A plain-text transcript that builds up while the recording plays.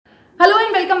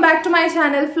back to my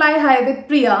channel Fly High with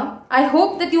Priya. I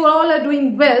hope that you all are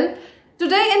doing well.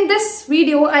 Today in this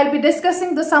video, I'll be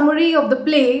discussing the summary of the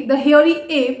play The Hairy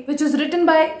Ape, which is written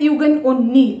by Eugene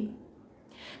O'Neil.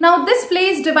 Now this play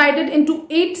is divided into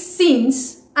 8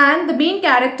 scenes and the main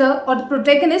character or the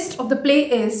protagonist of the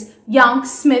play is young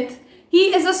Smith.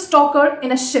 He is a stalker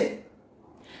in a ship.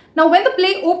 Now when the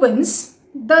play opens,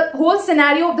 the whole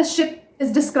scenario of the ship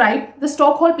is described, the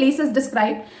Stockholm place is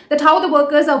described, that how the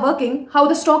workers are working, how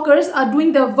the stalkers are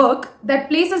doing their work. That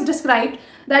place is described,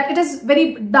 that it is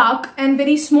very dark and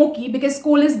very smoky because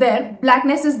coal is there,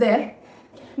 blackness is there.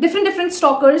 Different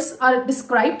stalkers are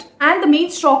described, and the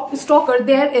main stalker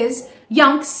there is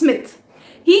young Smith.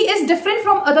 He is different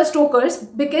from other stalkers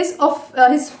because of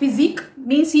his physique,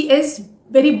 means he is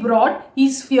very broad, he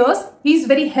is fierce, he is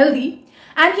very healthy.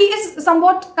 And he is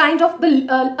somewhat kind of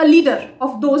a leader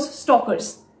of those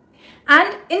stalkers.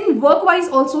 And in work-wise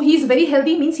also, he is very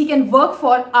healthy, means he can work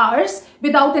for hours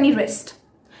without any rest.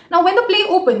 Now when the play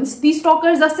opens, these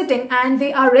stalkers are sitting and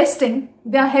they are resting,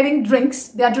 they are having drinks,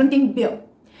 they are drinking beer.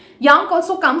 Young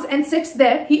also comes and sits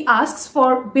there, he asks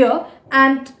for beer,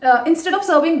 and instead of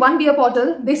serving 1 beer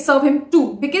bottle, they serve him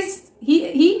 2 because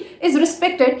he is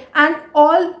respected and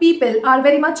all people are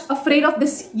very much afraid of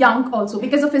this Young also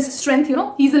because of his strength, you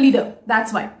know, he's a leader,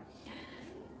 that's why.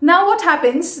 Now what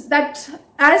happens that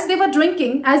as they were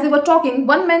drinking, as they were talking,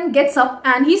 one man gets up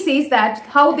and he says that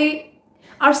how they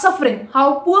are suffering,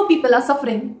 how poor people are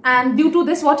suffering, and due to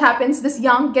this what happens, this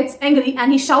Young gets angry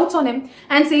and he shouts on him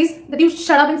and says that you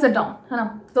shut up and sit down.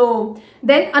 So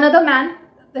then another man,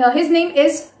 his name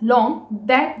is Long,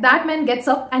 that man gets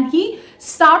up and he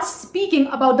starts speaking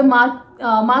about the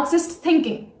Marxist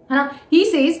thinking. He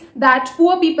says that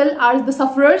poor people are the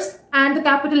sufferers and the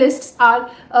capitalists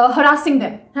are harassing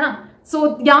them.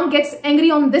 So Young gets angry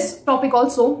on this topic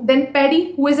also. Then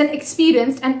Paddy, who is an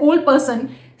experienced and old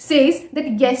person, says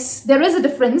that yes, there is a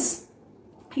difference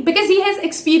because he has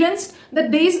experienced the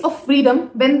days of freedom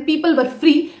when people were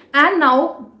free, and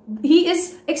now he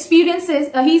is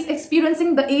experiencing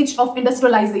the age of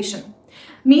industrialization.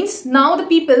 Means now the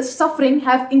people's suffering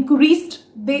have increased,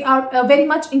 they are very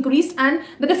much increased, and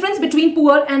the difference between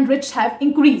poor and rich have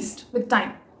increased with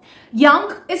time.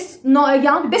 Young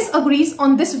disagrees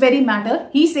on this very matter.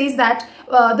 He says that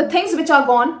the things which are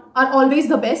gone are always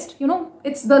the best. You know,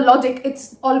 it's the logic,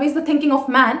 it's always the thinking of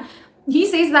man. He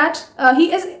says that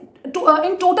he is in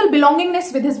total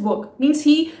belongingness with his work. Means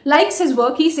he likes his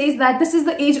work. He says that this is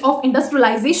the age of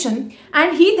industrialization,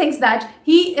 and he thinks that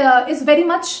he is very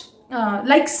much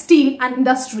like steel and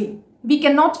industry. We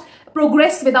cannot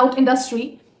progress without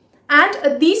industry.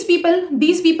 And these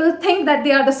people think that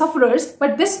they are the sufferers,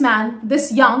 but this man,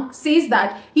 this Young, says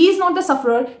that he is not the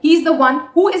sufferer, he is the one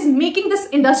who is making this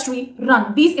industry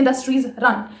run, these industries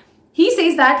run. He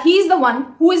says that he is the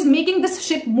one who is making this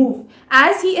ship move.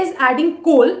 As he is adding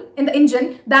coal in the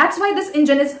engine, that's why this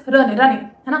engine is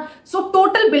running. So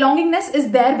total belongingness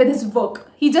is there with his work.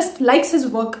 He just likes his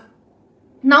work.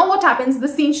 Now what happens, the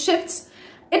scene shifts.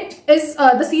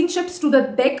 The scene shifts to the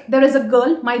deck. There is a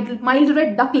girl,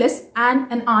 Mildred Douglas,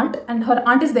 and an aunt, and her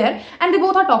aunt is there, and they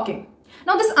both are talking.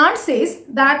 Now this aunt says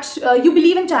that you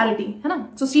believe in charity.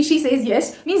 So she says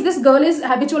yes, means this girl is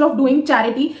habitual of doing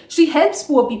charity. She helps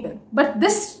poor people. But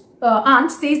this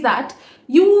aunt says that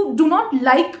you do not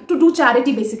like to do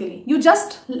charity basically. You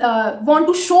just want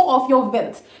to show off your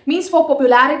wealth. Means for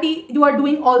popularity, you are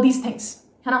doing all these things.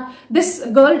 This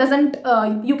girl doesn't,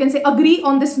 you can say, agree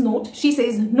on this note. She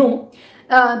says no.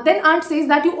 Then aunt says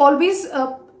that you always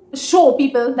show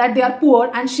people that they are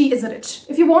poor and she is rich.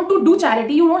 If you want to do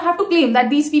charity, you don't have to claim that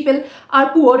these people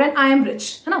are poor and I am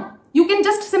rich. You can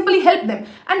just simply help them.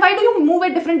 And why do you move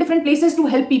at different places to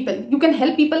help people? You can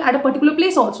help people at a particular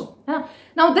place also.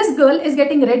 Now this girl is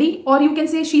getting ready, or you can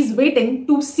say she's waiting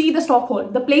to see the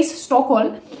Stockholm, the place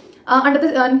Stockholm under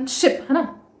the ship.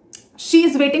 She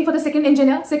is waiting for the second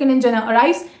engineer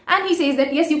arrives and he says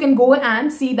that yes, you can go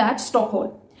and see that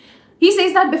Stockholm. He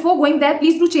says that before going there,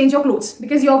 please do change your clothes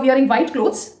because you are wearing white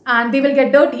clothes and they will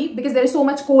get dirty because there is so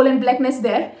much coal and blackness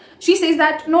there. She says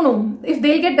that no, if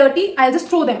they'll get dirty, I'll just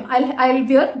throw them. I'll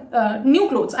wear new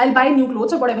clothes. I'll buy new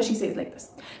clothes or whatever she says like this.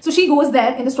 So she goes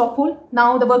there in the Stockholm.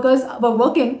 Now the workers were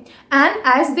working, and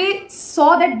as they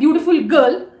saw that beautiful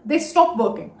girl, they stopped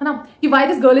working. Why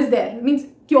this girl is there? It means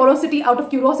curiosity, out of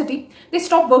curiosity, they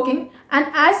stop working, and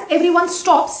as everyone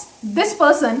stops, this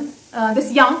person,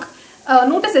 this Young,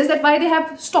 notices that why they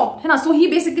have stopped. So he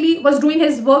basically was doing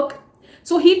his work,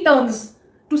 so he turns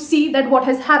to see that what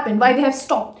has happened, why they have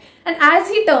stopped, and as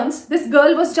he turns, this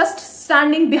girl was just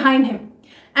standing behind him,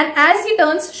 and as he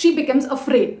turns, she becomes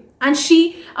afraid. And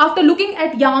she, after looking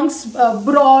at Yang's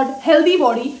broad, healthy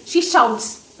body, she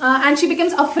shouts and she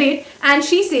becomes afraid, and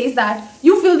she says that,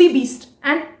 "You filthy beast."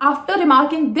 And after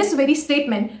remarking this very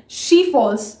statement, she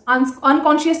falls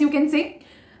unconscious, you can say.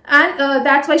 And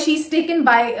that's why she's taken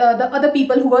by the other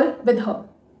people who were with her.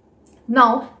 Now,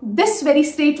 this very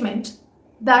statement,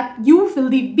 that "you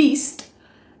filthy beast,"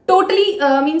 totally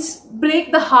means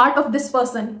break the heart of this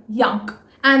person, Yang.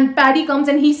 And Paddy comes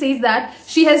and he says that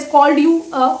she has called you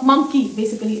a monkey,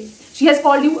 basically. She has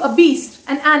called you a beast,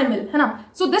 an animal.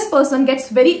 So this person gets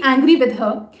very angry with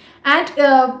her. And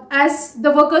as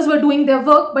the workers were doing their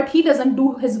work, but he doesn't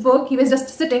do his work, he was just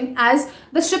sitting. As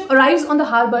the ship arrives on the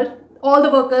harbor, all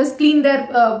the workers clean their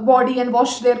body and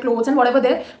wash their clothes and whatever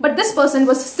there. But this person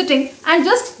was sitting and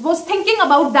just was thinking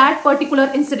about that particular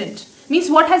incident. Means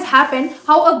what has happened,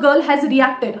 how a girl has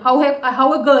reacted, how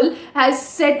a girl has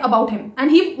said about him.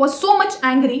 And he was so much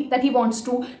angry that he wants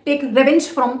to take revenge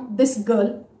from this girl,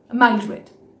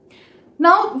 Mildred.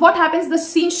 Now what happens, the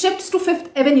scene shifts to Fifth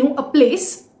Avenue, a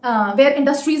place where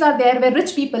industries are there, where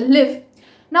rich people live.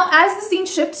 Now as the scene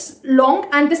shifts, Long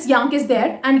and this Yang is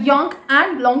there, and Yang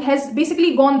and Long has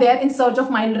basically gone there in search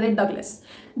of Mildred Douglas.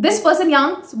 This person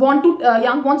Yang wants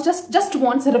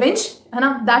revenge.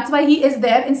 That's why he is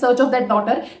there in search of that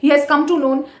daughter. He has come to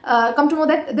know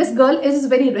that this girl is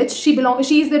very rich.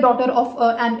 She is the daughter of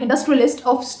an industrialist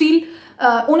of steel,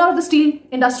 owner of the steel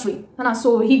industry.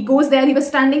 So he goes there. He was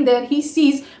standing there. He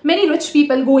sees many rich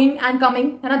people going and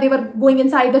coming. They were going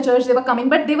inside the church. They were coming,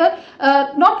 but they were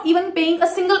not even paying a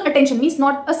single attention. Means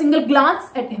not a single glance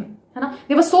at him.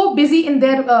 They were so busy in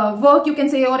their work, you can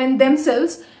say, or in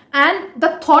themselves. And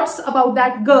the thoughts about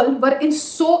that girl were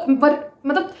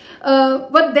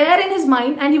there in his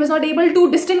mind, and he was not able to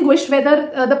distinguish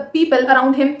whether the people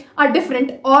around him are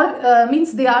different or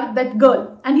means they are that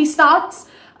girl. And he starts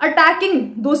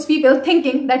attacking those people,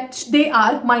 thinking that they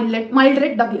are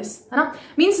Mildred Douglas.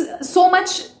 Means so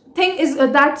much thing is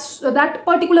that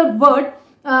particular word,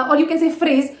 or you can say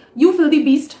phrase, "you filthy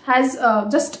beast," has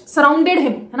just surrounded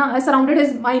him. Has surrounded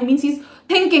his mind. Means he's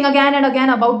thinking again and again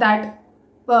about that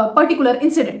particular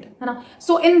incident.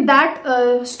 So in that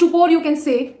stupor, you can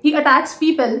say, he attacks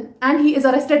people and he is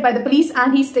arrested by the police,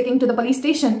 and he's taken to the police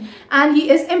station and he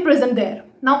is imprisoned there.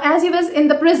 Now as he was in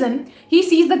the prison, he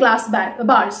sees the glass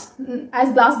bars.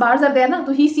 As glass bars are there,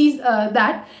 so he sees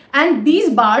that, and these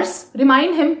bars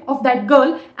remind him of that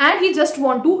girl, and he just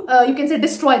want to you can say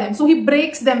destroy them. So he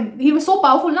breaks them. He was so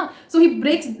powerful, so he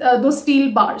breaks those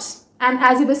steel bars. And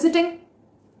as he was sitting,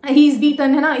 he's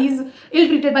beaten, he's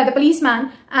ill-treated by the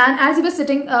policeman. And as he was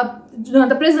sitting,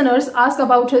 the prisoners ask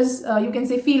about his, you can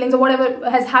say, feelings or whatever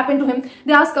has happened to him.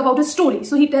 They ask about his story.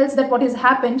 So he tells that what has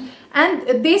happened,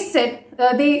 and they said,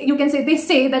 they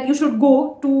say that you should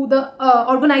go to the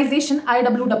organization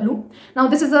IWW. Now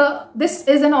this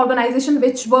is an organization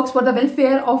which works for the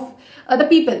welfare of the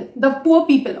people, the poor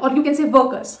people, or you can say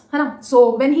workers.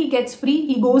 So when he gets free,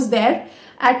 he goes there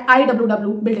at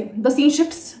IWW building. The scene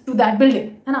shifts to that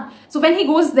building. So when he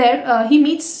goes there, he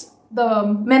meets the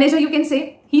manager, you can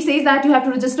say. He says that you have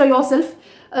to register yourself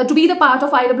to be the part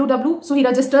of IWW. So he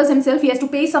registers himself. He has to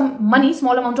pay some money,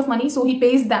 small amount of money. So he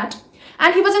pays that.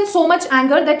 And he was in so much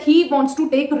anger that he wants to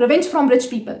take revenge from rich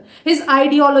people. His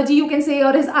ideology, you can say,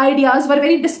 or his ideas were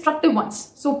very destructive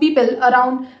ones. So people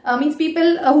around,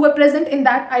 people who were present in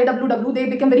that IWW, they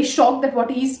become very shocked that what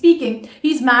he's speaking,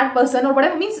 he's mad person or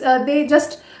whatever. They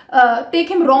just take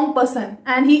him wrong person,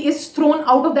 and he is thrown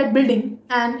out of that building.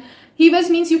 And he was,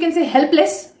 you can say,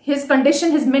 helpless. His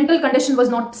condition, his mental condition was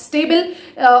not stable.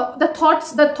 The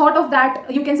thought of that,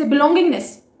 you can say,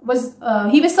 belongingness was,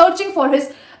 he was searching for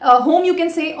his home, you can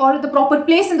say, or the proper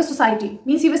place in the society.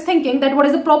 He was thinking that what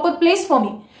is the proper place for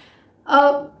me?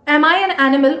 Am I an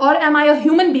animal, or am I a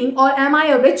human being, or am I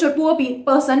a rich or poor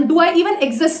person? Do I even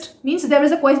exist? There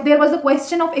was a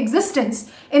question of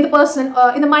existence in the person,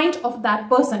 in the mind of that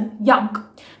person, Yang.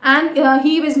 And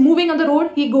he was moving on the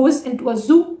road. He goes into a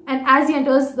zoo, and as he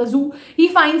enters the zoo, he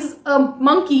finds a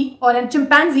monkey or a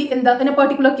chimpanzee in a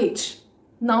particular cage.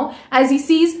 Now, as he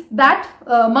sees that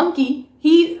monkey,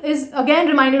 he is again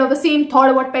reminded of the same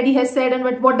thought, what Paddy has said and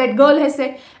what that girl has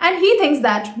said. And he thinks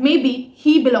that maybe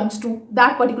he belongs to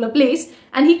that particular place,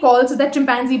 and he calls that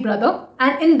chimpanzee brother.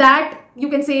 And in that, you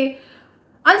can say,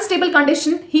 unstable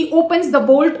condition, he opens the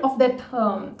bolt of that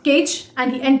cage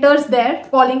and he enters there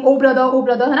calling, "Oh brother, oh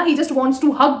brother." He just wants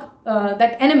to hug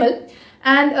that animal.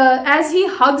 And as he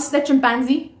hugs that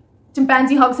chimpanzee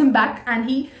hugs him back, and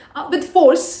he with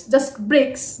force just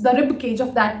breaks the rib cage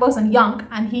of that person, Yang,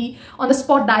 and he on the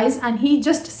spot dies. And he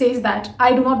just says that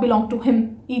I do not belong to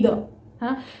him either.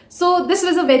 So this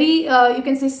was a very you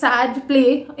can say sad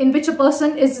play in which a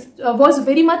person was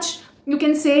very much, you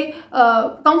can say,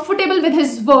 comfortable with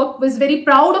his work, was very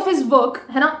proud of his work,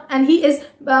 and he is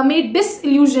made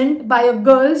disillusioned by a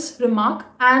girl's remark,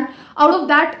 and out of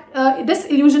that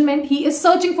disillusionment he is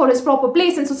searching for his proper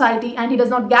place in society, and he does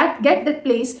not get that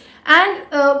place,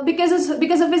 and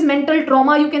because of his mental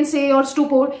trauma, you can say, or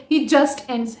stupor, he just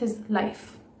ends his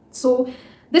life. So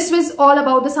this was all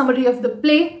about the summary of the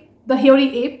play, The Hairy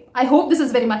Ape. I hope this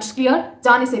is very much clear.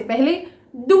 जाने से पहले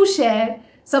do share,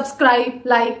 subscribe,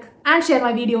 like and share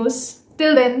my videos.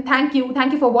 Till then, thank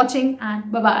you for watching,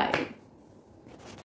 and bye bye.